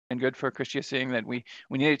good for Christia, saying that we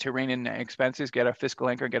needed to rein in expenses, get a fiscal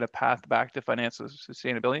anchor, get a path back to financial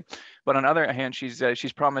sustainability. But on the other hand,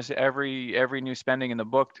 she's promised every new spending in the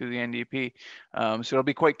book to the NDP. So it'll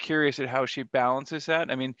be quite curious at how she balances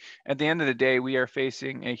that. I mean, at the end of the day, we are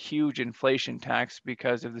facing a huge inflation tax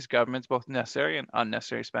because of this government's both necessary and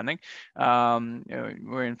unnecessary spending.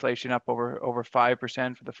 We're inflation up over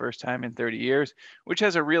 5% for the first time in 30 years, which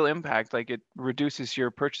has a real impact. Like, it reduces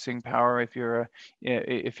your purchasing power if you're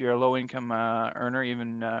a low income earner,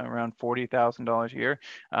 even around $40,000 a year.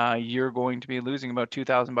 You're going to be losing about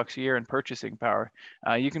 $2,000 a year in purchasing power.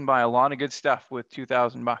 You can buy a lot of good stuff with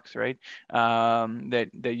 $2,000, right?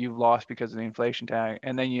 That you've lost because of the inflation tax,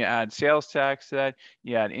 and then you add sales tax to that,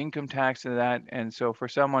 you add income tax to that, and so for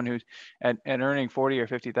someone who's at earning $40,000 or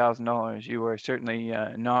 $50,000, you are certainly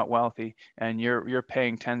not wealthy, and you're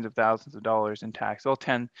paying tens of thousands of dollars in tax. Well,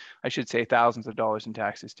 I should say thousands of dollars in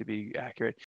taxes to be accurate.